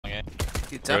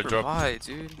You never buy,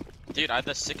 dude. Dude, I had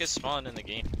the sickest spawn in the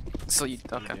game. So you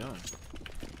okay.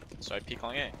 So I peek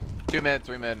on A. 2 mid,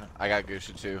 3 mid. I got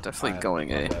Gusha too. Definitely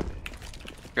going A.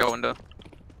 Go window.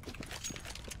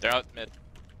 They're out mid.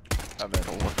 I'm mid.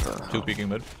 What the 2 peeking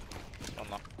mid. One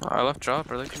long. I left drop.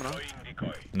 Are they coming up?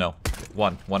 No.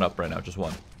 One up right now, just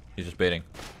one. He's just baiting.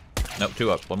 Nope,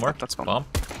 2 up. One more. That's one. Bomb.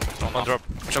 One Drop.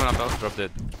 Jumping up out. Drop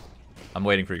dead. I'm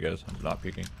waiting for you guys. I'm not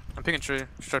peeking. I'm picking tree.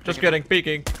 Just kidding,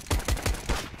 peeking.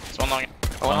 It's one long.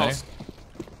 Oh, one One house.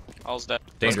 All's dead.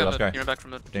 Danger, last guy. You're back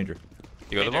from the Danger.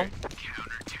 You go to long?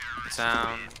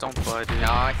 sound. Don't play, dude.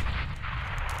 Nah.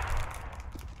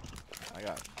 I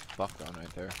got fucked on right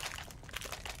there.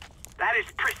 That is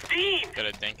pristine!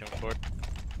 Gotta dank him forward.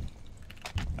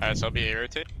 Alright, so I'll be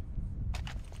irritated.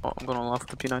 Oh, I'm going on left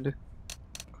with the P90.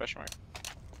 Question mark.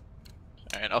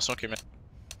 Alright, I'll smoke him in.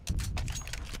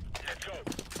 Let's go.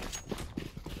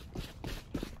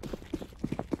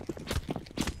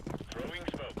 Throwing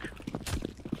smoke.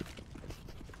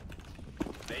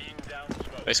 Laying down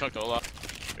smoke. They smoked a lot.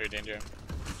 Very dangerous.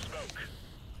 Smoke.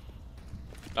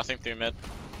 Nothing through mid.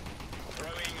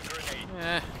 Throwing grenade.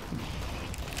 Eh.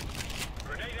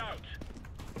 Grenade out.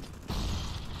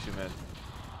 2 mid.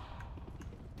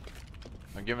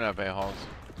 I'm giving up A halls.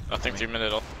 Nothing through mid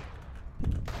at all.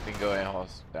 We can go A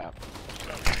halls. Dap.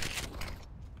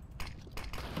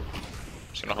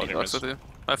 Just gonna hold your Close mids. with you.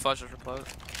 I have flashes for plot.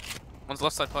 One's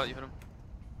left side plot. You hit him.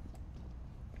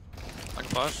 I can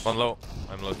flash. One low.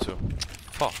 I'm low too.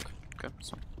 Fuck. Okay.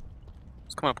 So.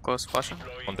 It's coming up close. Flashing.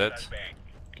 One dead.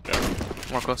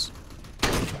 More close.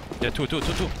 Yeah, two.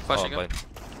 Flash again. blind.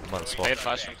 One I spot. hit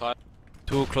flash from plat.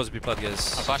 2 close B plat,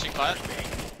 guys. I'm flashing plat.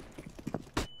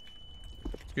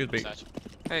 Excuse me. Snatch.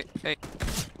 Hey.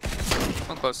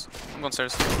 One close. I'm going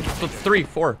stairs. 3,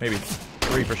 4, maybe.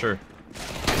 3 for sure.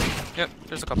 Yep.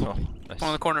 There's a couple. Oh, nice. One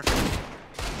in the corner.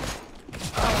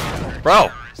 Bro!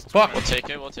 Fuck! We'll take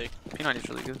it, we'll take it. P90 is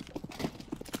really good.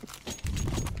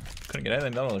 Couldn't get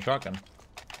anything done with a shotgun.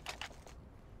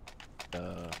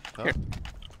 Here.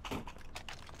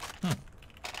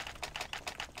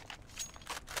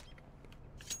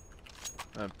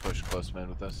 I'm gonna push close mid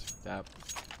with this. Dap.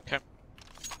 Do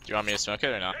you want me to smoke it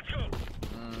or not?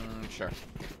 Sure.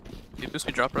 Do you boost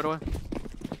me drop right away?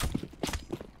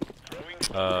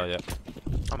 Yeah.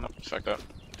 I'm fucked up.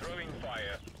 Throwing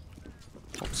fire.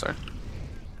 Oh, sorry.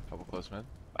 Couple close mid.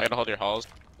 I gotta hold your halls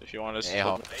if you want us. A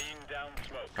hall. Laying down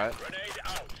smoke. Cut. Grenade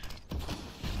out.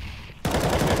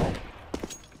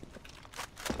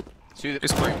 2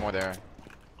 3 more there.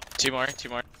 Two more.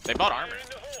 They bought armor. Fire in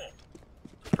the hole.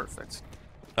 Perfect.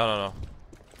 No.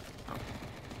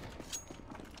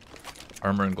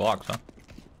 Armor and Glocks, huh?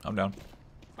 I'm down.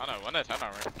 Oh no, one had head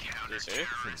armor. Do you see?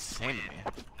 That's insane to me.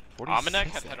 Almanac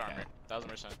had 46 head that armor. guy.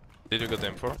 1000%. Did you get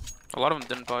them for? A lot of them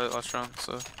didn't buy it last round,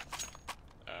 so.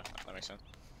 That makes sense.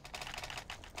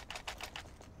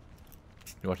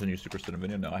 You watch the new Super Cinema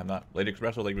video? No, I have not. Late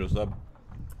Espresso, Late sub.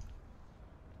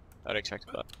 I'd expect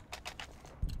that.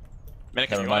 Minute,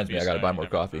 That you reminds want me, I gotta buy more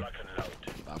never- coffee. Lock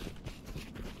and load.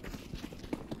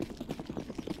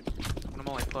 I'm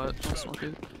only plot. Don't smoke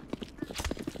it.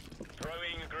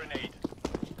 Throwing a grenade.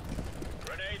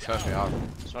 Grenade Touch out. me off.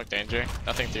 Smoke danger.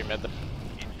 Nothing through mid.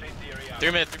 Incendiary out.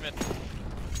 Through mid.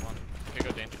 One. Could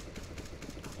go danger.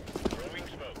 Throwing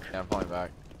smoke. Yeah, I'm falling back.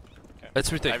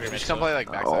 Let's retake. Ivy We mid just come still. play like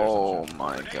backside Oh or some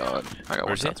my god. I got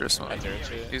Where's one shot he? through smoke. Right there,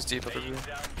 too. He's deep up Laying here.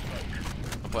 down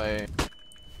shit. Play. smoke.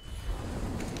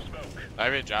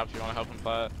 Ivy drop if you want to help him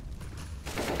plat.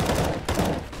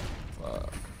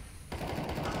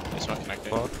 They smoke connected.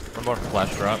 Fuck. One more.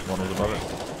 Flash drop, one was above it.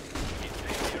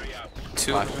 Incendiary out.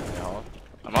 Two. Flash in the hall.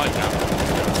 I'm only down.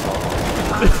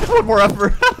 One more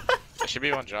effort. There should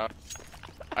be one drop.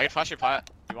 I can flash your plat.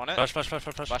 You want it? Flash. Flashing.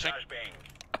 Flashbang.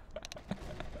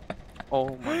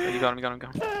 Oh my god. You got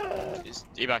him. He's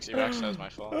E-box. That was my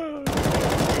fault. Why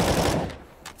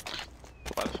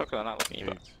the fuck are they not looking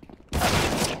E-box?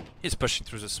 He's pushing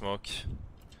through the smoke.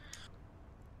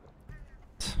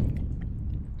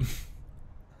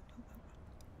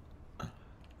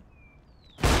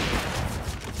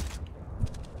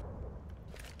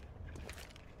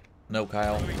 No,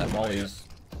 Kyle, that Molly's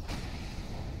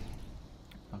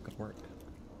not gonna work.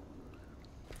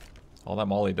 All that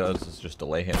Molly does is just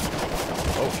delay him.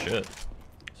 Oh shit.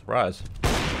 Surprise.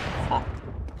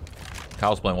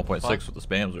 Kyle's playing 1.6 with the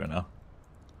spams right now.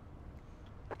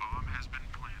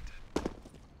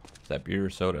 Is that beer or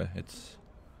soda? It's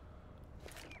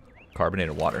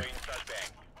carbonated water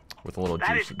with a little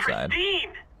That juice is inside. pristine.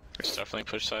 It's definitely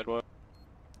push sidewalk.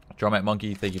 Drummat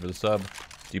Monkey, thank you for the sub.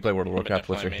 Do you play World of Warcraft?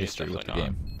 What's your Definitely me, history with the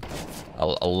definitely game?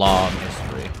 A long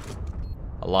history.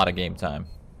 A lot of game time.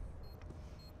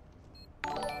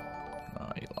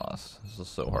 is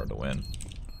so hard to win.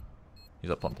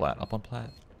 He's up on plat. Up on plat.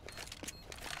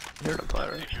 You're the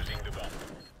player, right? Defusing the bomb.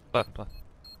 Plat, plat.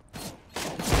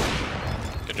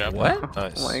 Good job. What?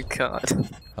 Nice. Oh my god.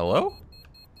 Hello?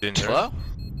 Didn't hear. Hello?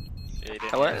 Yeah, he didn't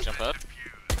Hello? jump up.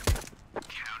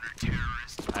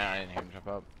 I didn't hear him jump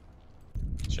up.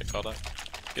 Shit, called it.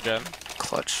 Good job.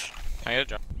 Clutch. Can I get a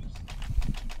jump?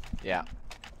 Yeah.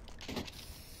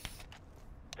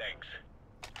 Thanks.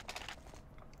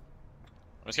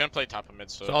 I'm just gonna play top of mid,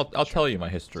 so. So I'll tell you my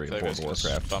history of Play World of this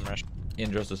Warcraft bum rush.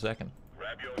 in just a second.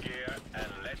 Grab your gear and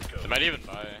let's go. They might even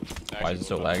buy. Why is it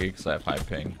so laggy? Because I have high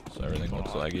ping, so everything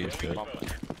looks laggy as shit.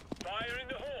 Fire in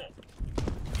the hole.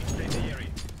 Incendiary.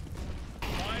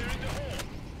 Fire in the hole.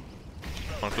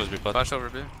 One close B plat. Flash over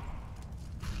B.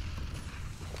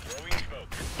 Throwing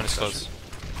smoke. One is close.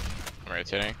 I'm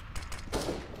rotating.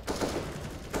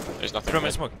 There's nothing. From my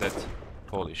mid. smoke dead.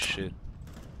 Holy shit.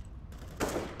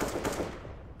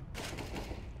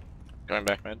 Going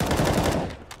back mid.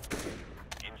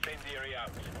 Incendiary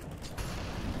out.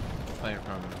 Playing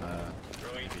from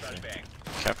Throwing flashbang.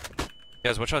 Okay.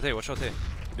 Guys, watch out A, watch out A.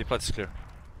 B plat is clear.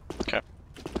 Okay.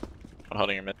 I'm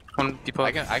holding your mid. One depot.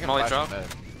 I can Molly flash drop. him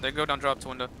mid. They go down drop to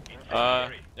window.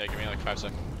 Incendiary. Yeah, give me like 5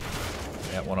 seconds.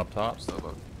 Yeah, one up top. Still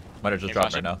low. Might have just You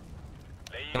dropped flash right it? now.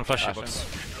 Laying Can flash Flash you, box.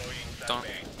 Throwing Don't.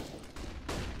 flashbang.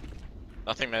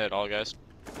 Nothing mid at all, guys.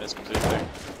 It's completely clear.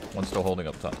 One's still holding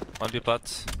up top. One B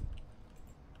plat.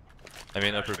 I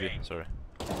mean upper B, sorry.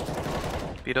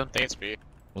 B done. I think it's B.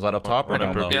 Was that up top or One down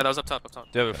upper low? B. Yeah, that was up top, up top.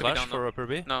 Do you have a Maybe flash down for low. upper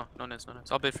B? No, no nits, no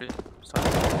nits. I'll bait for you. Sorry.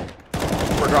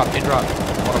 We're drop, in drop.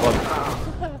 One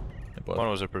above. One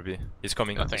was upper B. He's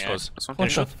coming. Nothing He's A. close. This one. What the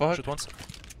Shoot, fuck? shoot once.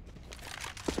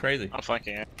 It's crazy. I'm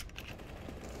flanking it.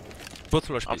 Both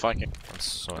low HP. I'm flanking.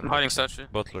 So I'm hiding statue.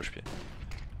 Both low HP.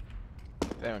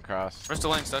 They haven't crossed. We're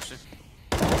still laying statue.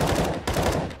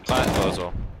 Plant. Low as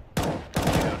well.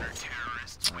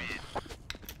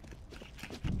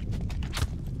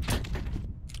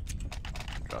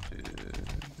 Drop it.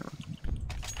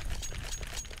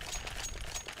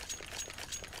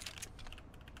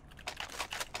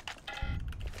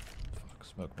 Fuck,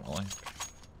 smoke rolling.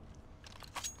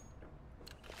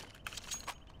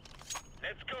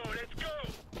 Let's go, let's go.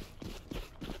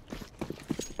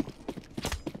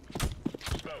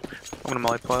 Smoke. I'm gonna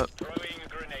molly plot. Throwing a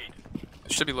grenade.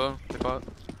 It should be low. They bought.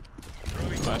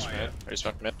 Throwing Flash fire. mid. Or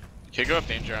smoke mid. Can you go up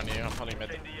danger on you? I'm holding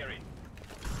mid. Incendiary.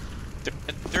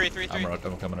 Three.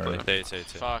 I'm coming early. Day.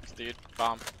 Fuck, dude.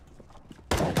 Bomb.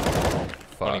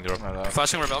 Running Fuck. drop.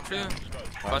 Flashing over Valkyrie.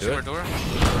 Flashing do over it. door.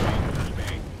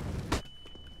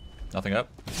 Nothing up.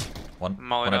 One.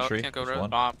 Molly One at out, tree. can't go Just red. one.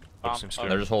 Bomb. Bomb. seems Oh, clear.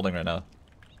 They're just holding right now.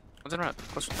 One's in red.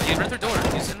 He's ran through door.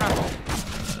 He's in red.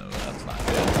 No, that's not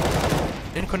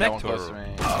good. In That one close to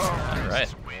connector. me.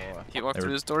 Alright. He walked They were-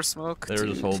 through his door smoke. They were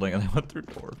just Dude. holding and they went through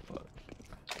door. Fuck.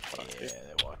 Yeah,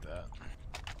 they walked out.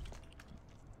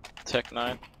 Tech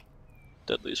 9.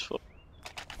 Deadly's full.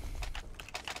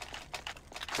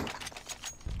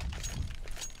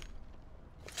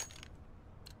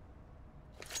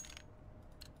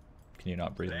 Can you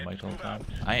not breathe in the mic the whole time?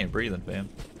 I ain't breathing, fam.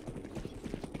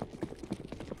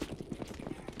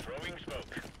 Throwing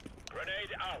smoke.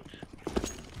 Grenade out.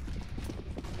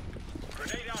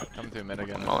 Grenade out. Coming through mid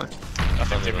again. Molly.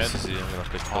 Nothing too mid. CC, I'm gonna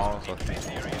push Oh, both.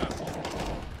 Incendiary out.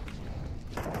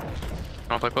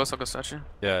 Wanna play close? I'll go statue.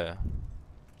 Yeah.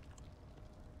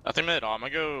 Nothing mid at all. I'm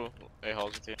gonna go A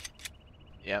halls with you.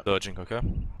 Yep. Dodging, okay?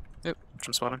 Yep.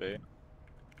 Jump spotting. B.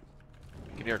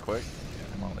 Get here quick.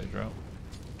 Come on, they drop.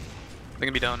 They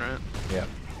can be down, right? Yeah.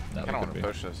 I No, kinda wanna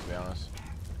push this, to be honest.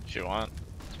 If you want.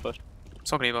 Let's push.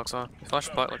 Smoking E-box off. He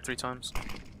flashed plot like 3 times.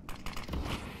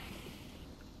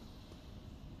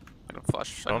 I can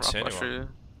flash. I Don't can see rock flash for anyone. you.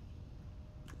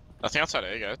 Nothing outside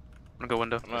A, guys. I'm gonna go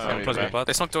window. I'm One gonna close be B plat.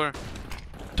 They smoked door.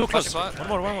 Two close. Flashing bot.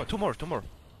 One more. Two more.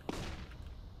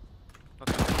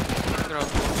 They're up.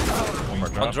 One more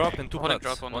drop. One drop and two Hold it, plat.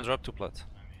 drop one One more. drop, two plat.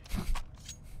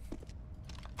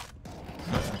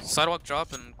 Sidewalk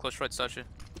drop and close right statue.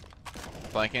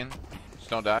 Flanking. Just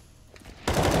don't die.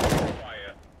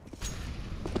 Fire.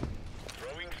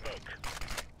 Throwing smoke.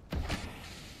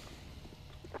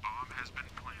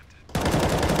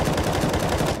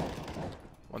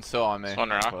 One's still on me. There's one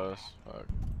rock. Close. Fuck.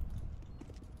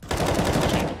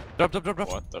 Drop.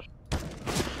 What the?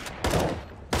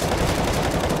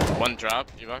 One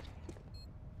drop, Evoc.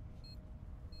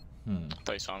 Hmm. I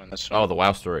thought you saw him in this Oh, the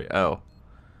WoW story. Oh.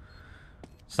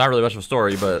 It's not really much of a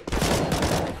story, but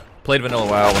played vanilla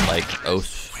WoW in like Oh, wow,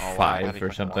 05 how'd he or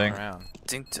fucking something. walk around?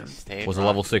 Dinkton. Stayed Was a rock.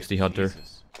 level 60 hunter.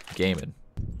 Jesus. Gaming.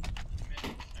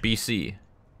 BC.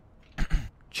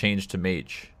 Changed to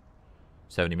mage.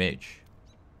 70 mage.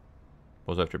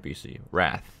 What was after BC?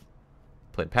 Wrath.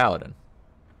 Played Paladin.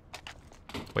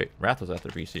 Wait, Wrath was after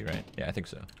BC, right? Yeah, I think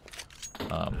so.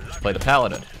 Played a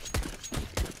Paladin.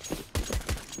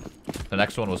 The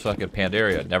next one was fucking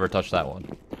Pandaria. Never touched that one.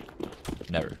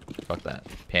 Never. Fuck that.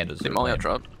 Panda's. Did Molly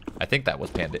drop? I think that was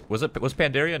Panda. Was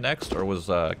Pandaria next or was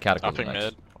Cataclysm next?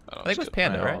 Mid. I think it was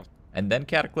Panda, right? And then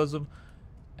Cataclysm,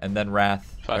 and then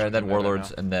Wrath, and then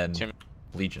Warlords, and then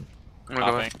Legion.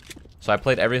 So I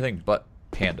played everything but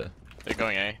Panda. They're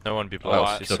going A. No one be Oh,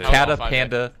 blessed. so Kata,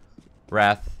 Panda,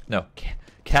 Wrath. No,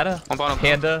 Kata,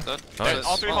 Panda, Nice.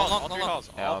 All three halls. All three halls.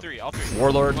 Yeah. All three.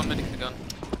 Warlord. One minute gun.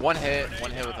 One hit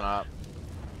with an op.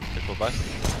 Triple back.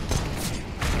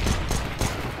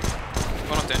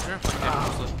 One on danger.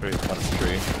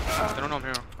 Three. I don't know I'm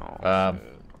here. Oh.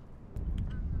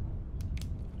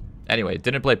 Anyway,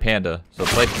 didn't play Panda, so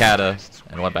played Kata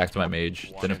and went back to my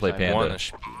mage. Didn't play Panda. One.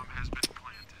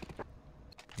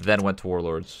 Then went to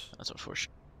Warlords. That's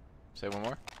unfortunate. Say one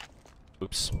more.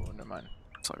 Oops. Oh, never mind.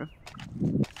 Sorry.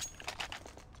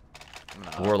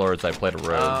 Warlords, I played a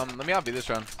rogue. Let me outbeat this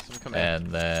round. Come in. And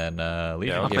then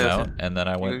Legion I'll came play out, it. and then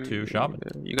I went to Shaman.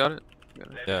 You got it?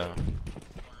 Yeah.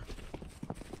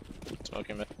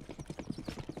 Smoking mid.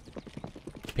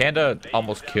 Panda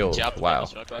almost killed. Yeah, Wow,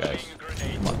 smoke guys.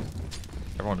 Come on.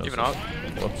 Everyone knows Even this. up?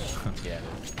 Whoops. Yeah.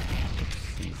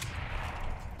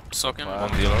 Soaking. Wow.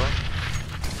 One dealer.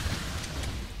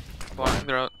 Blind.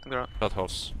 They're out. They're out. That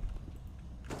horse.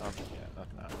 Oh, yeah,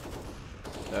 nothing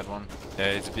out. Dead one. Yeah,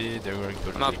 it's B. They're going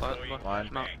to I'm not B. blind. Blind.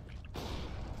 I'm out.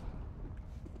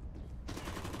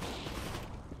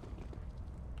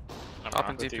 I'm Up rock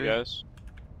in with you DP. guys.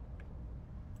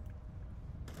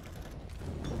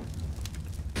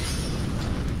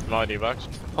 No ID box.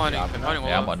 Finding. Yeah, Finding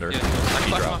Yeah, I'm wall. under. Yeah. I He can flash him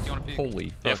dropped. off. You wanna peek? Holy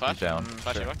Yeah, fuck, flash. he's down.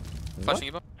 Flash you back. Flashing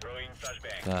you back. Throwing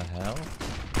flashbang. The hell?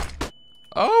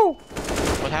 Oh!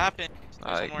 What happened?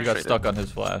 You got stuck on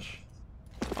his flash.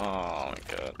 Oh my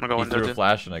god. I'm gonna go He in threw there. a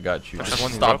flash and I got you. Flash Just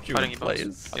one stopped drop. you Fighting in you both.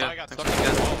 plays. I Yeah. thought I got Thanks.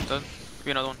 stuck. Yeah. Done. Give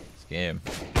me another one. This game.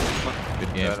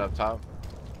 Good Dead game. up top.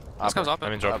 This comes up.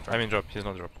 I'm in drop. I'm in drop. He's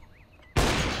not drop.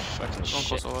 Fucking Don't shit.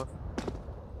 close the wall.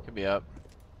 Could be up.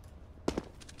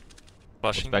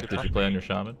 Flashing. Spec, did you play on your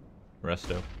Shaman?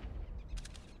 Resto.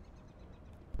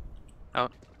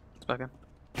 Out. It's back in.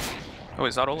 Oh,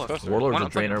 is that all left? Warlords One of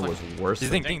on flank, Draenor on was flank. worse He's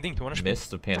than ding. You wanna shoot?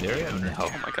 Mist of Pandaria? No.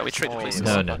 Oh my god, we traded Holy pieces.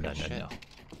 No, fuck. no. Shit.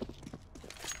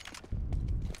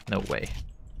 No way.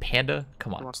 Panda?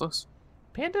 Come Who on. wants this?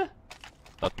 Panda?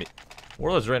 Not me.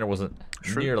 Warlords of Draenor wasn't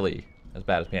True. nearly as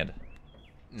bad as Panda.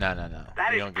 No. That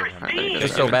We is don't give him. pristine. It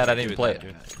was so bad I didn't even play it.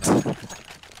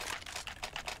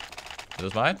 Is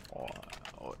this mine?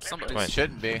 Somebody's. Mine.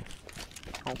 Shouldn't be.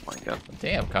 Oh my god.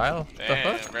 Damn, Kyle. What the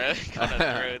Damn, fuck? bro. Going down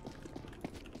the road.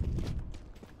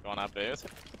 Going out booth.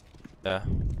 Yeah.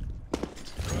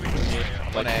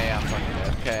 One A, I'm fucking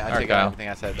dead. Okay, I Alright, take Kyle. everything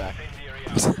I said back.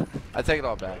 I take it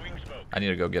all back. I need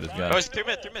to go get his Oh, gun. it's 2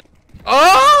 mid.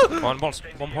 Oh! One balls.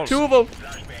 One balls. Two of them!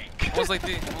 One was like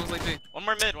B. One was like B. One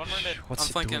more mid. What's I'm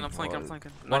he flanking. doing? I'm flanking. I'm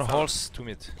flanking. One Knife out. horse, 2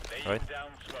 mid. Right? Down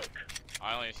smoke.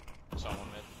 I only saw one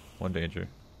mid. One danger.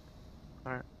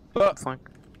 I'm flank.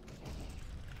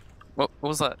 What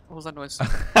was that? What was that noise?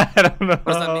 I don't know. What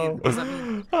does that mean? What does that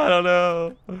mean? I don't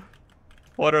know.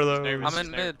 What are those? I'm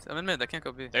in mid. I'm in mid. I can't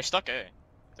go B. They're stuck A.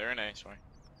 They're in A, sorry.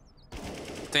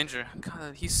 Danger.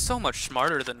 God, he's so much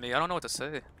smarter than me. I don't know what to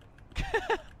say.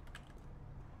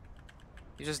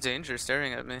 He's just danger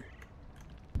staring at me.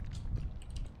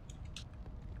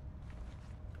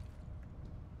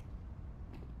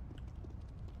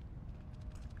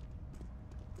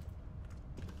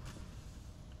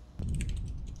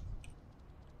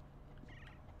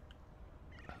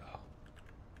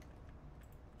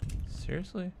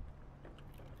 Seriously?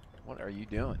 What are you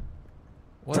doing?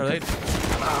 What are they?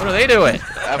 What are they doing?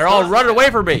 They're all running away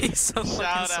from me. He's so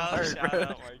fucking smart,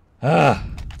 bro. Ah,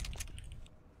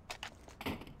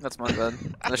 That's my bad.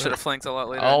 I should have flanked a lot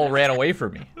later. all ran away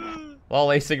from me. While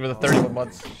lacing for the 31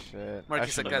 months. Shit. Marky I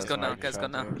said, should've "Guys, done go now, Marky guys, go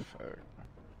shot now." too. Fuck.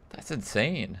 That's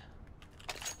insane.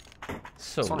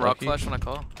 So Just one rock lucky. flash when I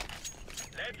call.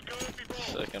 Let's go, people.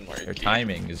 Second mark. Their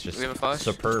timing is just we have a flash?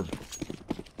 superb.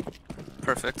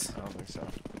 Perfect. I don't think so.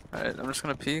 Alright, I'm just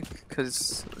gonna peek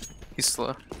because he's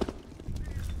slow.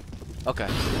 Okay.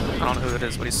 I don't know who it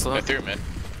is, but he's slow. Go through mid.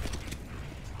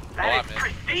 That Oh, is man.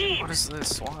 pristine. What is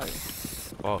this? Why?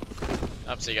 Oh.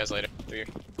 I'll see you guys later. 3.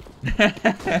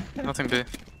 Nothing B.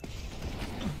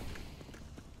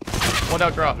 One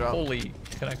out drop. Drop. Holy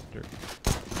connector.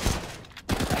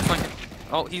 Flanking.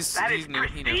 Oh, he's That is he knew.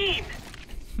 He knew.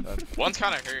 pristine. One's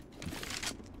kind of hurt.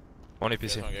 One You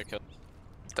guys APC. wanna get killed?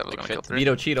 Definitely Like gonna kill fit. 3.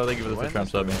 Vito Cheeto, thank you for the When? tramp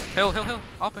sub. Hill, hill, hill.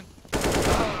 Hopping.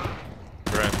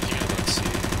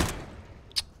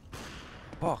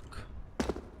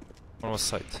 One was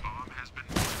sight.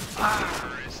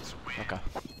 Okay.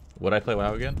 Would I play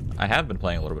WoW again? I have been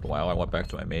playing a little bit of WoW. I went back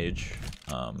to my mage.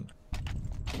 I'm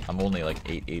only like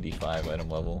 885 item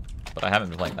level, but I haven't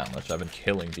been playing that much. I've been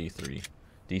killing D3.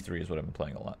 D3 is what I've been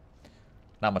playing a lot.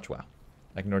 Not much WoW.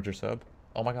 I ignored your sub.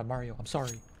 Oh my god, Mario, I'm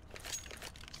sorry.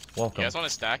 Welcome. You guys want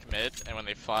to stack mid, and when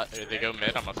they go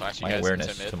mid, I'm gonna flash you My guys awareness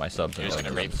into mid. to my subs You're and just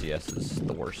gonna reap. CS is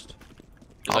the worst.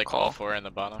 There's like call. all 4 in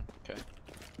the bottom. Okay.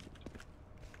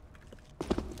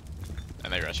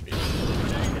 And they rush B.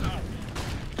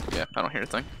 Yeah, I don't hear a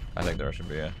thing. I think there should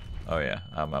be a... Oh yeah,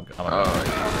 I'm Oh,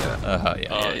 yeah. yeah.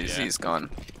 Oh, Yeah, he's gone.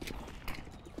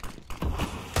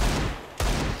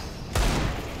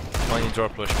 One in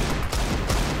drop flash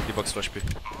P. D-box flash P.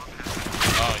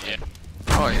 Oh yeah.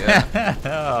 Oh, yeah.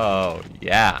 Oh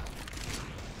yeah.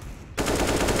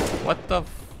 What the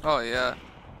f... Oh, yeah.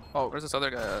 Oh, where's this other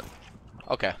guy at?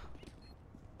 Okay.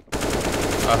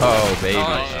 Oh baby. Oh,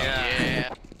 yeah.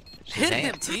 Yeah. Hit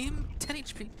him, team! 10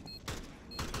 HP.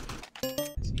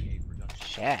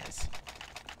 Shaz.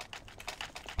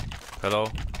 Hello.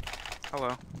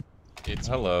 Hello. It's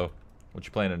Hello. What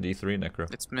you playing in D3, Necro?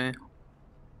 It's me.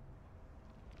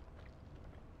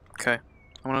 Okay.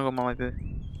 I wanna go Molly B.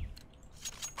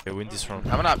 Okay, win this round.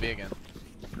 I'm gonna not B again.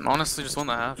 Honestly, just won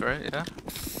the half, right? Yeah?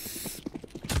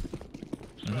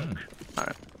 Mm.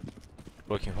 Alright.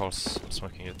 Blocking horse. I'm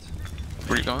smoking it.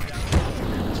 Where you going?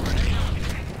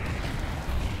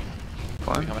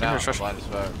 Fine. Coming out. Shush. Blind as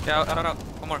fuck. Yeah, out.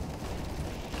 One more.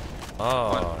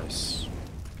 Nice.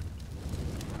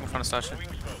 I'm in front of Sasha.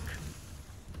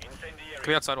 Could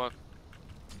be outside walk.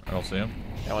 I don't see him.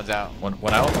 That one's out. One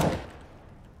out.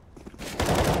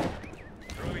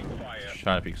 Throwing fire.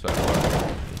 Trying to peek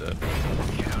sidewalk. He's dead.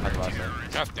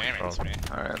 God damn it, it's me.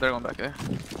 Alright, they're going back A.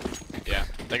 Yeah,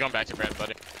 they're going back to bread,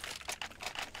 buddy.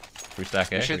 We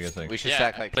stack A? We What do you guys should, think? we should Yeah,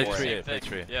 stack like play 4. three. Same Play thing.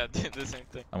 three. Yeah, do the same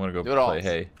thing. I'm gonna go Do it all. play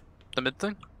hay. The mid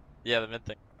thing? Yeah, the mid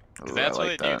thing. Ooh, That's I what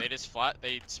like they that. do. They just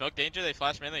they smoke danger, they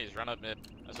flash mid, they just run up mid.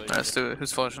 That's what Alright, let's do it.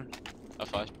 Who's flashing? A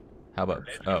flash. How about...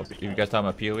 Oh, you guys talking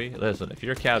about PoE? Listen, if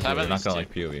you're casual, How about you're not these gonna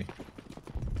like PoE.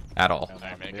 At all.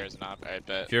 Alright, Maker's not. I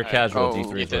bet. If you're Alright, casual, Oh,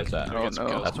 D3 is where it's at. Oh Get some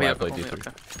no. kills. That's why I Yeah, play only- D3.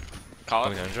 okay. Call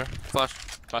Coming it. danger. Flash.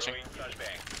 Flashing.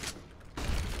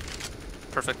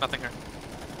 Perfect, nothing here.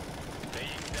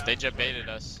 They just baited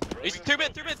us. He's through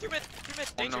mid.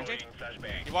 Danger, no. danger.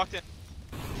 He walked in.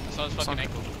 I saw his fucking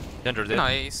ankle. Danger dead.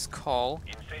 Nice call.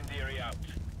 Incendiary out.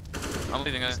 I'm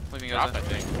leaving it. Leaving you Drop, guys I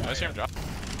think. I just hear him drop.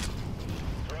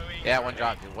 Throwing Yeah, one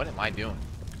drop, dude. What am I doing?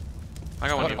 I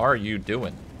got What one. are you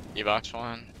doing? E-box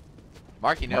one.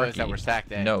 Marky knows that Marky we're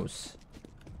stacked in. knows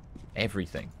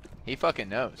everything. He fucking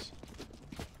knows.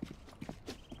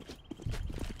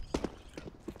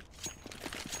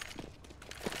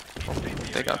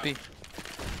 They got B.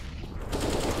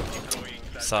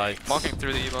 Side. Walking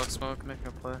through the E-box smoke, making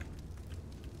a play.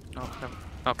 Oh,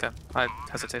 no. Okay. I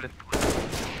hesitated.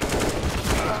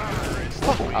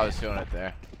 I was feeling it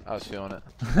there. I was feeling it.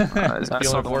 I saw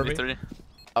Feeling the for me? 1v3.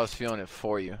 I was feeling it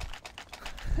for you.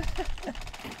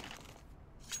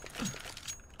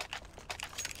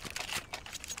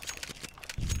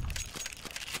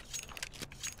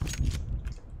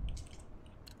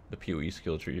 The PoE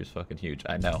skill tree is fucking huge.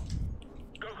 I know.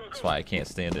 That's why I can't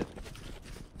stand it.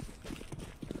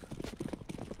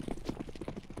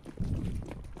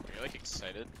 You're like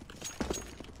excited.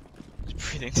 Just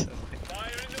breathing to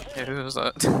Hey, who was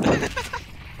that?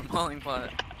 I'm hauling plat.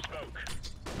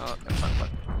 Oh, okay, fine,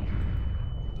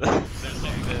 fine. There's no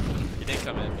mid. He didn't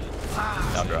come in,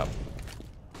 man. Down drop.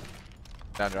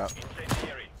 Down drop.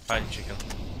 Fine chicken.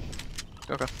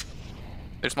 Okay.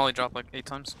 There's Molly drop like 8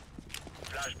 times.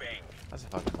 That's a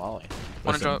fucking molly.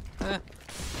 One Listen, drop.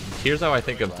 Here's how I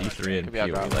think of D3 and Could be out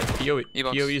PoE. drop. Like PoE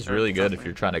E-box, is or really good something. if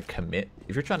you're trying to commit.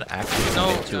 If you're trying to actually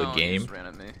commit to a he game. just ran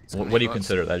at me. It's What gonna do you be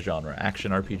consider that genre?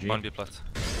 Action RPG? 1B plat.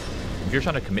 If you're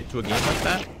trying to commit to a game like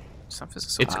that, some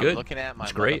physical. it's I'm good. looking at my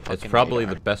It's great. It's motherfucking probably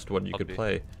radar. the best one you I'll could be.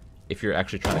 play if you're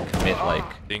actually trying to commit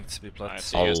like Dinked B plat. Alright,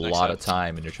 see you a guys next lot of set.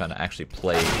 time and you're trying to actually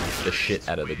play the shit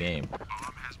out of the game.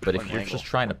 But if One you're angle. just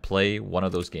trying to play one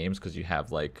of those games because you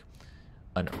have like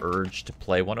an urge to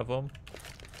play one of them,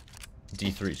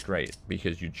 D3 is great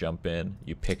because you jump in,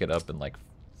 you pick it up in like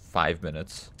 5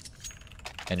 minutes,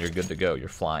 and you're good to go. You're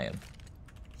flying.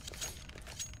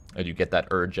 And you get that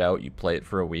urge out, you play it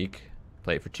for a week,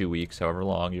 play it for 2 weeks, however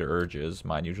long your urge is.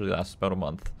 Mine usually lasts about a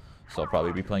month, so I'll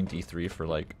probably be playing D3 for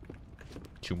like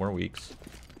 2 more weeks,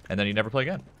 and then you never play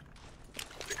again.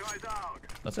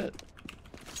 That's it.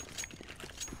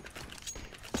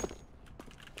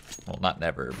 Well, not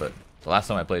never, but the last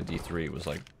time I played D3 was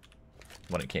like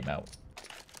when it came out.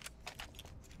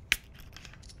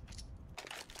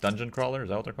 dungeon crawler. Is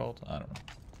that what they're called? I don't know.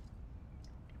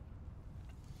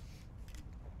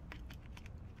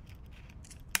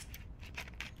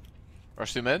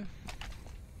 Rush through mid.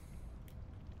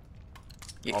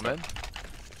 Yeah. All mid.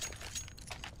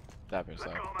 That being so.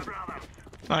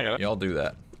 No, I got it. Y'all do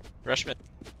that. Rush mid.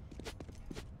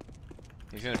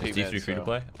 He's gonna peek D3 mid. free to So.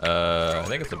 play? I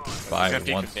think it's a He's 5 gonna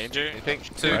peek once. in danger. He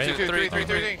peeked. Two, Right? two, three, three,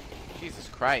 three. Jesus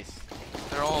Christ.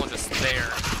 They're all just there.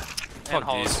 Fuck And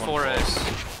Hall's these, one 4A.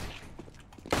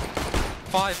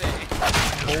 5A.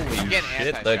 Holy I'm getting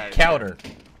shit, the anti-strategy. counter.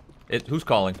 Who's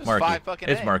calling? It's Marky. 5 fucking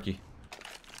It's A. Marky.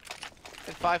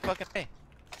 It's 5 fucking A.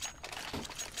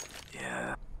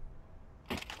 Yeah.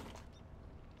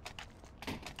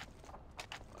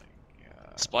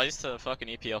 Splice to fucking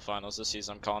EPL finals this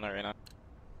season. I'm calling it right now.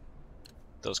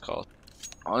 Those calls.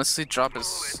 Honestly, drop is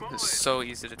so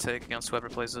easy to take against whoever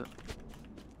plays it.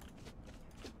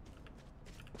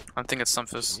 I think it's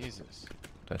Sumphus. Jesus.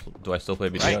 Do I still play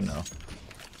BTO? Right. No.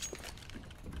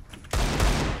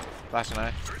 Flash and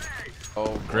eye.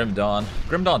 Oh. Grim Dawn.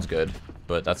 Grim Dawn's good,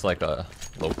 but that's like a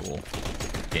local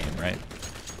game, right?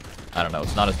 I don't know.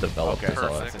 It's not as developed Okay. as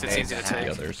Perfect. It's easy to the take.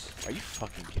 others. Are you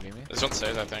fucking kidding me? This one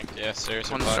saves, I think. Yeah,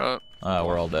 seriously. One five. shot.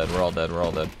 We're all dead. We're all dead. We're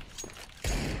all dead.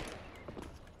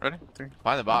 Ready? 3.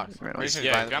 Behind the box. Right, Pretty sure he's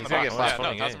Yeah, behind he's the behind the box. box.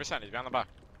 Yeah, no, flanking, 1000%. He's behind the box.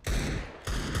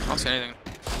 I don't see anything.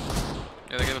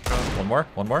 Yeah, they gave a drop. One more.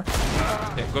 One more.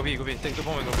 Okay, go B, take the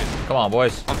bomb and go B. Come on,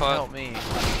 boys. One pot. Help me.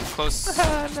 Close.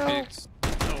 No. Peaks.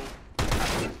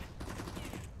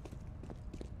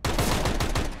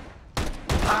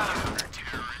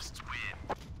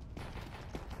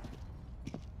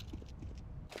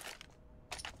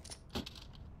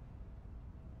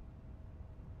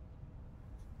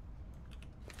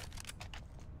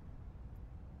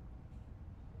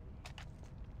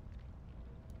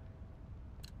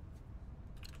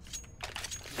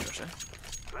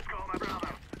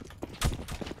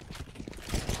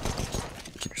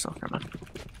 Keep yourself here, man.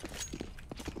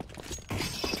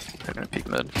 They're gonna peek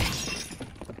mid.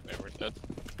 Yeah, we're dead.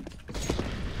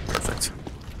 Perfect.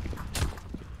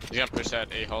 He's gonna push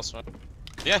that A hall smoke.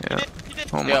 Yeah, Yeah. he did.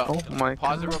 Oh my, Yeah. oh my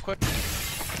Pause it god. real quick.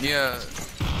 Yeah.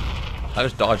 I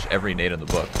just dodged every nade in the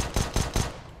book.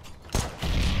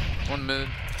 One mid.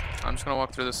 I'm just gonna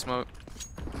walk through the smoke.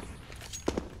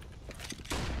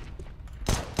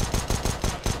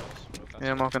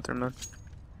 Yeah, I'm walking through mid.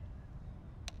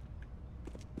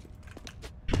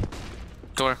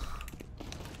 Door.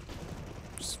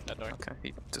 That door. Okay,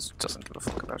 he just doesn't give a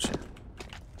fuck about you.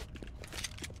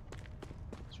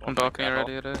 Just I'm one balcony back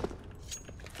already at it.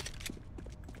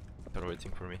 They're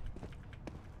waiting for me.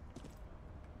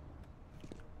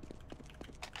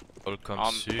 All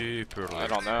come super hall. I late.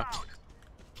 don't know.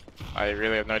 I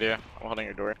really have no idea. I'm holding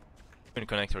your door. Twin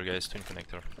connector, guys, twin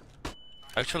connector.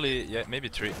 Actually, yeah, maybe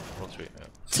 3. All 3. Yeah.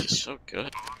 He's so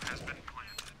good.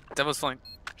 Devil's flank.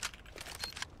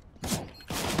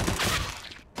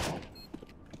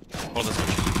 Hold as much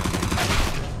as you can.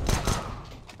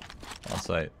 On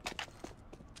site.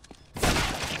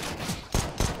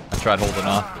 I tried holding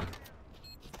off.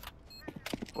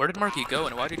 Where did Marky go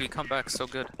and why did he come back so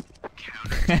good?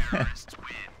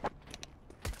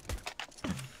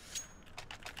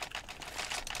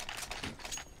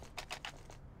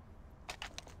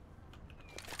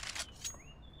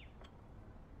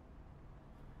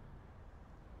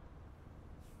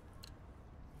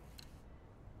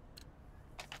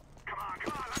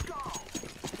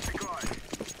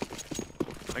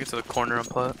 I get to the corner and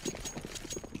plat.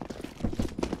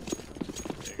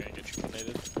 You're gonna get you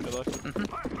grenaded. Good luck.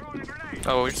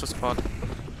 Oh, you're supposed to pod.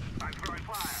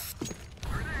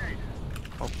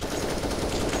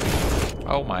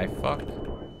 Oh my fuck.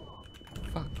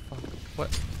 Fuck.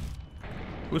 What?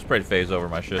 Who sprayed phase over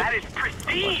my shit? That is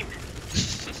pristine!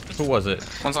 Who was it?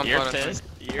 One's on You're plat. I think. pissed.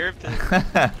 You're pissed.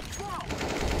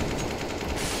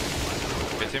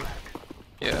 Hit him.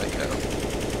 Yeah, yeah.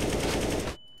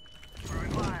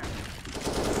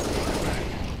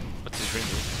 What's his ring?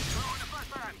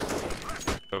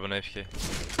 Urban AFK.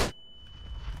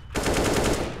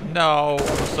 No, I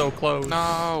was so close.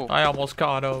 No. I almost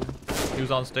caught him. He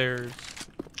was on stairs.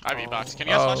 Ivy box. Can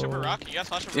you guys flash over Oh. rock? You guys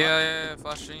flash over Yeah, rock? yeah, yeah,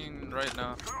 flashing right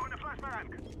now.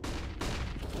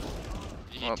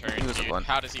 He Well, turned, he was a dude. blunt.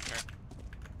 How does he turn?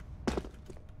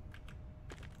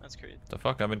 That's crazy. The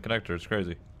fuck? I'm in connector. It's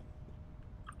crazy.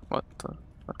 What the?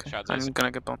 Okay, Shroud's I'm easy. gonna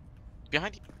get bumped.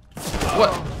 Behind you. What?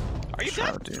 Are you dead?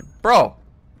 Shroud, dude. Bro!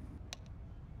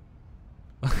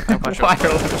 watch Why out.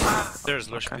 are- There's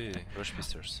Lush Okay. B. Lush B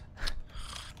stairs.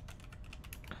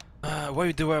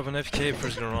 Why do I have an FK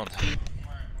first round?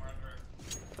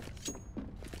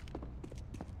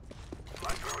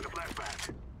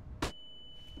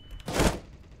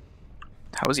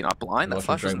 How is he not blind? That Watching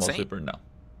flash was Dragon Ball insane. Super? No.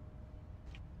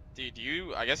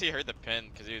 Dude, I guess he heard the pin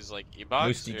because he was like E-box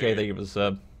Moose DK, they give us a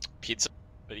sub. pizza,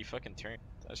 but he fucking turned.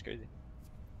 That's crazy.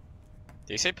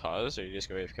 Did he say pause or did he just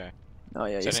go AFK? Oh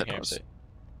yeah, I you didn't said hear him pause. say-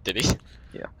 Did he?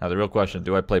 Now the real question: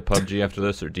 do I play PUBG after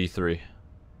this or D3?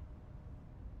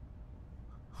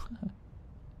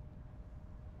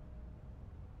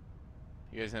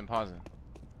 You guys didn't pause it.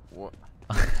 What?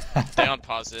 Stay on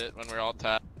pause it when we're all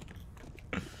tapped.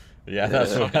 Yeah,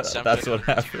 that's Yeah. that's what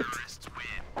happened.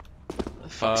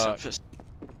 Fuck some fist.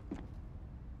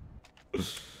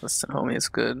 Listen, homie, it's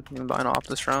good. You can buy an op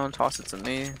this round, toss it to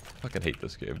me. Fucking hate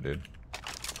this game, dude.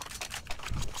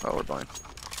 Oh, we're blind.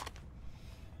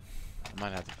 I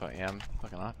might have to put. Yeah, I'm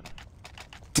fucking off it.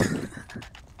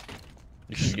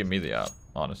 You should give me the op,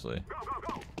 honestly.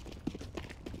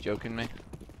 Joking me?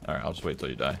 All right, I'll just wait till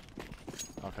you die.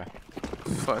 Okay.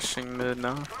 Flashing mid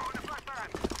now.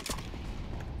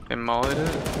 They mollied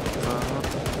it.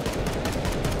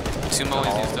 Two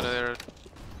mollies instead of their.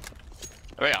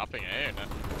 Are they hopping A or no?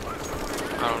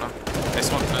 I don't know. They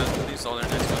smoked mid. They used all their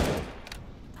next one.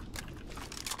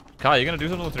 Kyle, you gonna do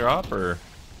something with your op or?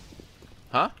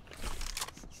 Huh?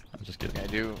 I'm just kidding. Can I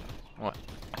do what?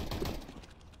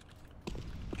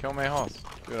 Kill my horse.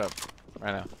 Do it up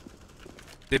right now.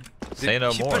 Say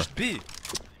no he more. pushed B.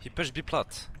 He pushed B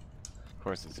plot. Of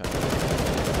course it's him.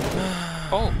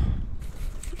 Oh.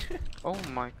 Oh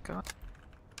my god.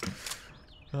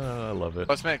 I love it.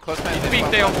 Close mid. Close mid. Beat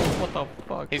they all. What the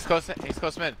fuck? He's close. He's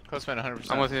close mid. Close mid.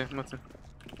 100%. I'm with you. I'm with you.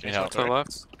 Need help. To the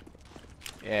left.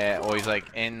 Yeah. Oh, he's like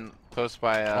in close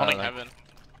by. Holding like, heaven.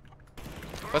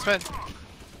 close mid.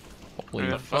 Holy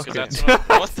Yeah, Fuck is fuck. that smoke?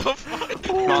 What the fuck?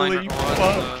 Holy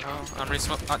fuck. I'm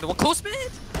re-smoke. Well, close mid.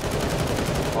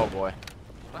 Oh boy.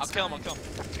 I'll kill him.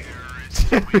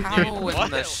 How in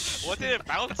What? the What did it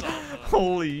bounce off of?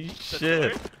 Holy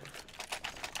shit.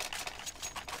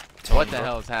 What the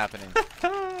hell is happening?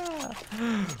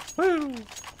 Woo.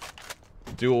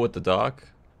 Duo with the doc?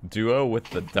 Duo with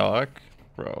the doc?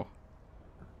 Bro.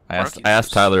 I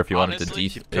asked Tyler if he wanted to Honestly,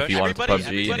 if he wanted to everybody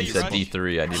PUBG and he said rush.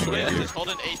 D3. I need to Everybody do. is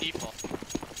holding A default.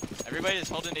 Everybody is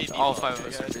holding A default. All five of okay,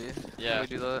 us guys? would be. Yeah. We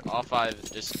do that. All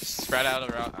five. Just spread out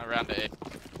around the A.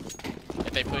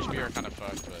 If they push me, we're kind of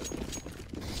fucked, but.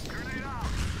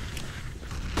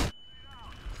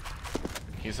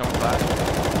 He's on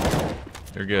flash.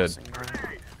 You're good.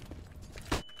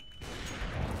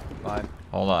 Line.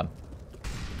 Hold on.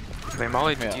 They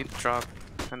mollied Yeah. deep drop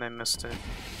and they missed it.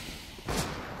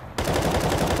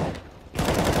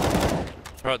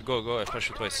 Shroud, go. I flash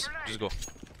you twice. Just go.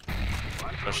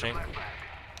 Flashing.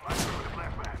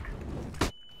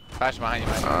 Flash behind you,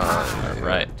 Mike.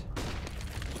 Right.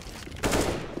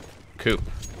 Coop.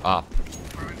 Op.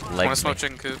 I Leg wanna smoke me.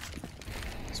 chicken coop.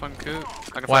 Smoke coop.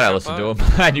 I can Why'd I flash listen up to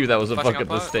bot. him? I knew that was a Flashing fucking up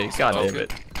bot. mistake. God Oh, damn good. it.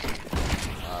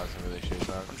 That's a really shitty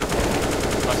shot.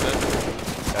 Bust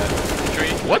it.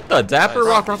 Tree. What the dapper?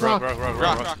 Rock.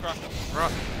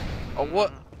 Rock. Oh,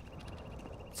 what?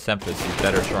 Sempus, he's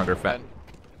better, stronger, fat.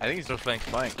 I think he's Still flank.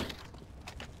 flank.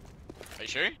 Are you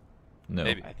sure? No.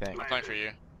 Maybe. I think. I'm playing for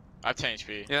you. I have 10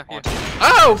 HP. Yeah, I want yeah. you.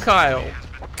 Oh, Kyle!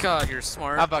 God, you're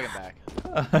smart. I'm fucking back.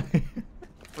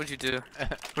 What'd you do?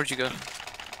 Where'd you go?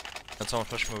 Can someone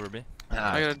flash me over B? I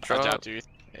gotta Watch drop. out, dude.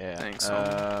 Yeah. Thanks,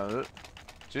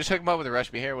 just hook him up with a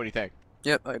rush B here. What do you think?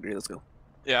 Yep, I agree. Let's go.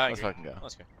 Yeah, I Let's agree. fucking go.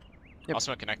 Let's go. Yep. I'll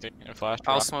smoke connecting and flash.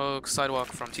 I'll rock. smoke sidewalk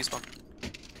from T-spawn.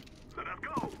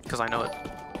 Cause I know it.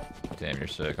 Damn, you're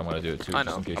sick. I'm gonna do it too. I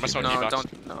just know. in case I'm you gonna No,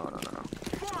 smoke miss. D-box. don't.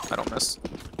 No. I don't miss.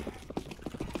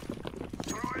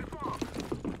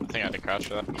 I think I had to crouch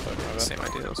for that. So my bad. Same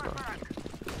idea. Let's go.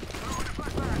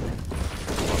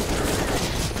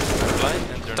 Blind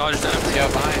and they're Dodge down. Yo,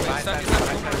 behind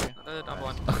you. I'm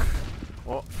blind.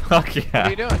 Fuck What are yeah.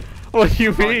 you doing? What do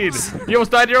you mean? You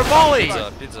almost died to your volley!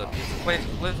 Pizza. Wait,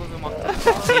 live them on.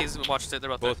 Please watched it. They're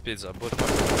about Both pizza, both.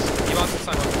 Keep on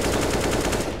sidewalk.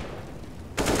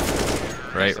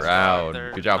 Great They're round.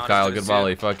 Good job, not Kyle. as Good good as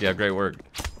volley. Fuck yeah, great work.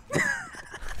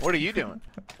 What are you doing?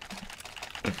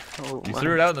 Oh, You wow.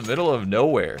 threw it out in the middle of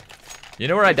nowhere. You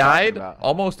know where I died? about?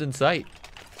 Almost in sight.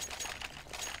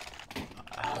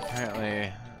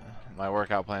 Apparently, my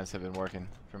workout plans have been working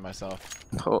for myself.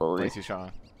 Holy. Way too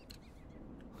strong.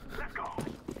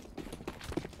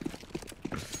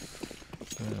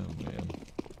 Oh, man.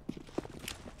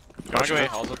 You wanna go A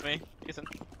halls with me, Ethan?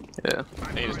 Yeah. I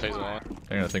think he just plays alone.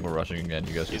 They're gonna think we're rushing again.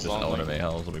 You guys can He's just lonely. own him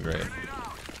hells. It'll be great.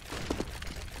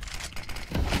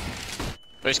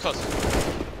 But he's close.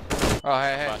 Oh,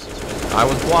 hey. Flash is good. I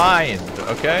was blind, What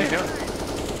okay? are you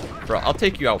doing? Bro, I'll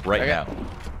take you out right Okay. now.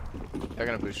 They're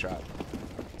gonna boost drop.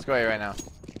 Let's go A right now.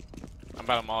 I'm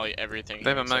about to molly everything.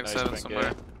 They have a here, mag so I know 7 he's been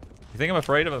somewhere. good. You think I'm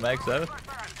afraid of a mag 7?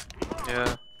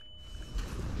 Yeah.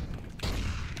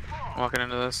 Walking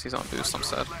into this, he's on boost, I'm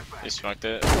sad. He smoked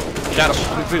it. Got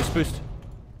him. Boost, boost.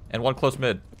 And one close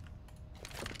mid.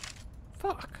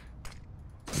 Fuck.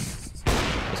 This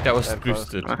guy was Dead close.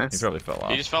 boosted. Nice. He probably fell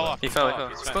off. He just fell off. He fell, off.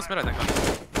 He's He's close mid, I think.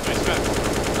 He's fed.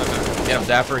 Okay. Get him,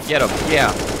 Zapper. Get him.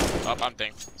 Yeah. Oh, I'm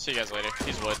dinged. See you guys later.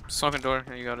 He's wood. Smoking door,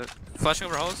 you got it. Flashing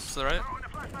over halls to the right.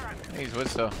 I think he's wood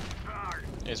still.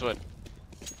 He's wood.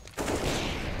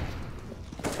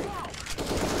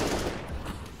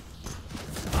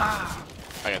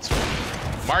 I got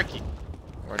some. Marky.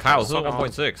 Kyle, this is Fucking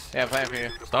 1.6. Yeah, playing for you.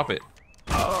 Stop it.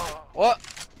 What?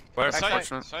 Where? Backside.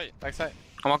 Unfortunate. Side. Backside.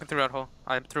 I'm walking through that hole.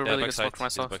 I threw a really good smoke for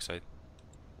myself. Backside.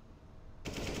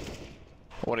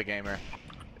 What a gamer.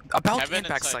 About Heaven and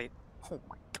back inside. sight. Oh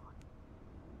my god.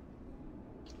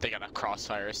 They got a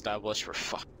crosshair established for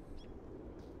fuck.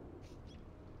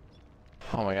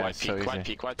 Oh my god, Wide it's so peek, wide easy.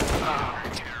 peek, wide peek.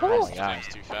 Oh my god.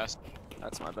 Too fast.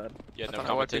 That's my bad. You had I no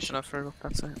thought I wiped competition. enough for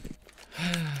back sight.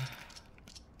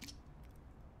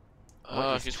 Oh,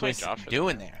 What he's is playing Twist drop for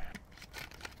doing there?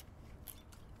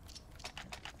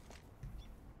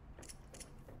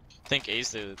 I think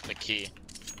A's the key.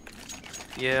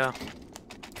 Yeah.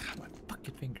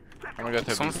 Fucking finger. I'm gonna go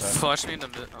through Someone B side. flash me in the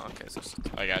mid. Oh, okay, so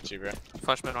I got you, bro.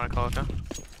 flash mid when I call it, okay?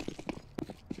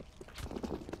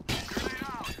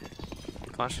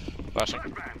 Flash.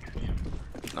 Flashing.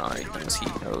 No, he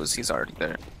knows he's already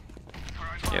there.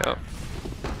 Yep.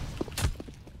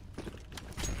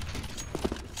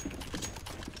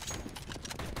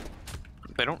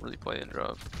 They don't really play in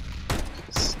drop.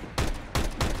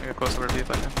 I got close over B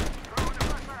if I can.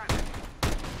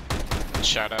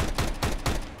 Shout out.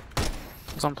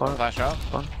 It's on plot. Flash out.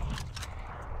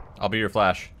 I'll be your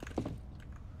flash.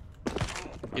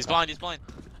 He's blind, he's blind.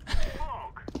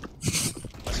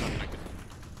 That's not connected.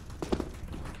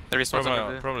 There is one Probably,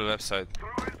 over B. probably left side.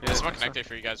 That's not connected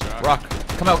for you guys, Rock. Rock.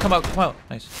 Come out, come out, come out.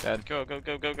 Nice. Dead. Go, go,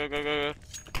 go, go, go, go, go,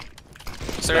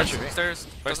 Stairs, Statue. stairs.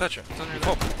 Back statue. It's under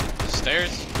Pop. there. go.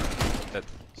 Stairs. Dead.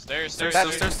 Stairs, Stairs stairs,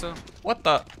 still, stairs. stairs still. What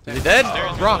the? Is he dead?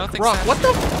 Stairs. Rock, Nothing rock. sad. What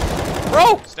the?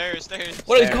 Bro! Stairs, stairs.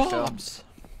 What are these Stairs still. comms?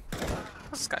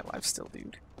 This guy live still,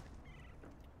 dude.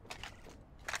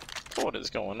 What is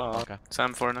going on? Okay.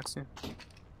 Sam 4 next to you.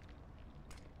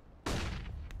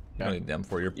 You don't need them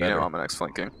for your You know better. I'm an X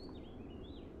flanking.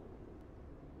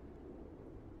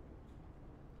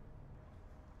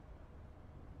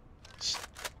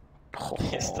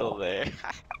 He's still there.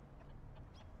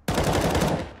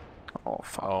 Oh,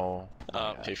 fuck. Oh.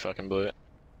 He fucking blew it.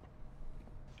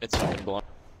 It's fucking blown.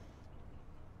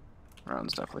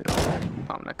 Round's definitely over.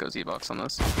 I'm gonna go Z-box on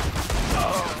this.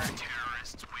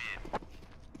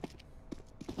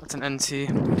 That's an NT.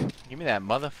 Give me that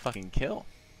motherfucking kill.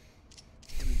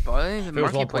 Boy, If it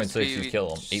was 1.6, you'd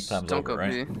kill him 8 times don't over, go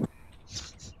right? B.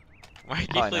 Why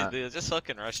Probably please not. do this? Just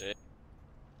fucking rush it.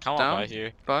 Come on Down? by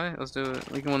here. Bye, let's do it.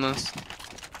 We can win this.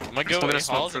 I'm gonna go Just wanna with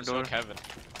smoke Halls for and smoke door. Heaven.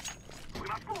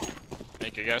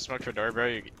 Make you guys smoke for door,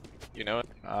 bro. You know it.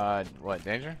 What,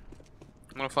 danger?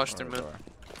 I'm gonna flash Or through mid. door?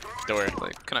 Door.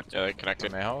 Like, connect. Yeah, they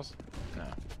connected. From A-holes? No.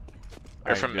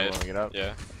 Or I from can do it mid. when we get up.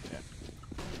 Yeah. Yeah.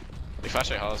 They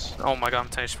flash A Halls. Oh my god, I'm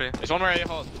tight HP. There's one more A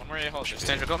Halls. One more A Halls. Just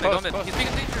danger, go mid, go Close, mid. close. He's being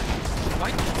a danger.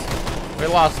 White. We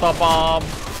lost the bomb.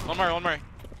 One more, one more.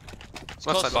 It's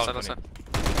Left close. side, left side, left side.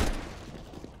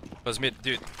 Was mid,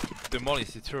 dude. The molly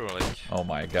see through, like. Oh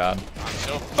my god. I'm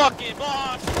so fucking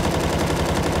blocked!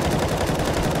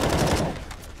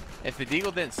 If the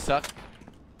Deagle didn't suck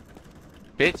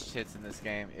bitch tits in this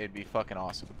game, it'd be fucking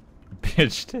awesome.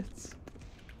 Bitch tits.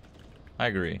 I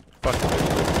agree. Fuck the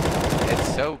bitch tits.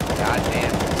 It's so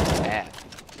goddamn bad.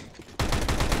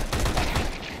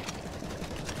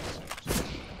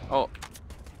 Oh,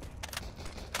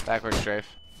 Backward strafe.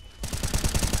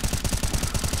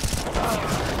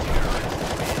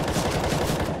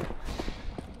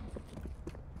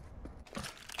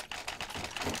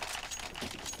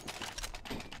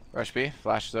 Rush B,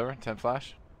 flash is over, 10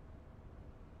 flash.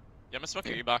 Yeah, I'm gonna smoke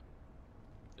your E-Box.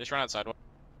 Just run outside. No,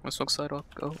 let's smoke sidewalk.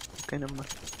 Go. Okay, never mind.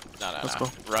 no, Let's no.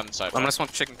 go. Run side. I'm gonna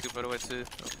smoke chicken coop right away too.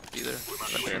 Be there.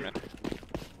 Sure, man.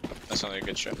 That's not a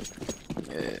good shot.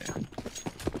 Yeah.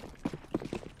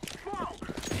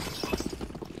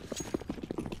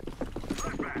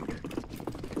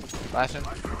 Flashing.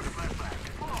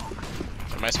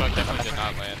 My smoke definitely did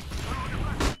not land.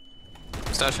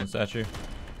 Stashing. Statue.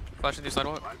 Flashing through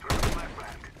sidewalk.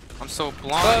 I'm so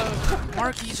blind.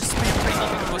 Marky, you just spam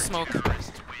crazy into a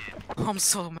smoke. I'm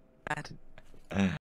so mad.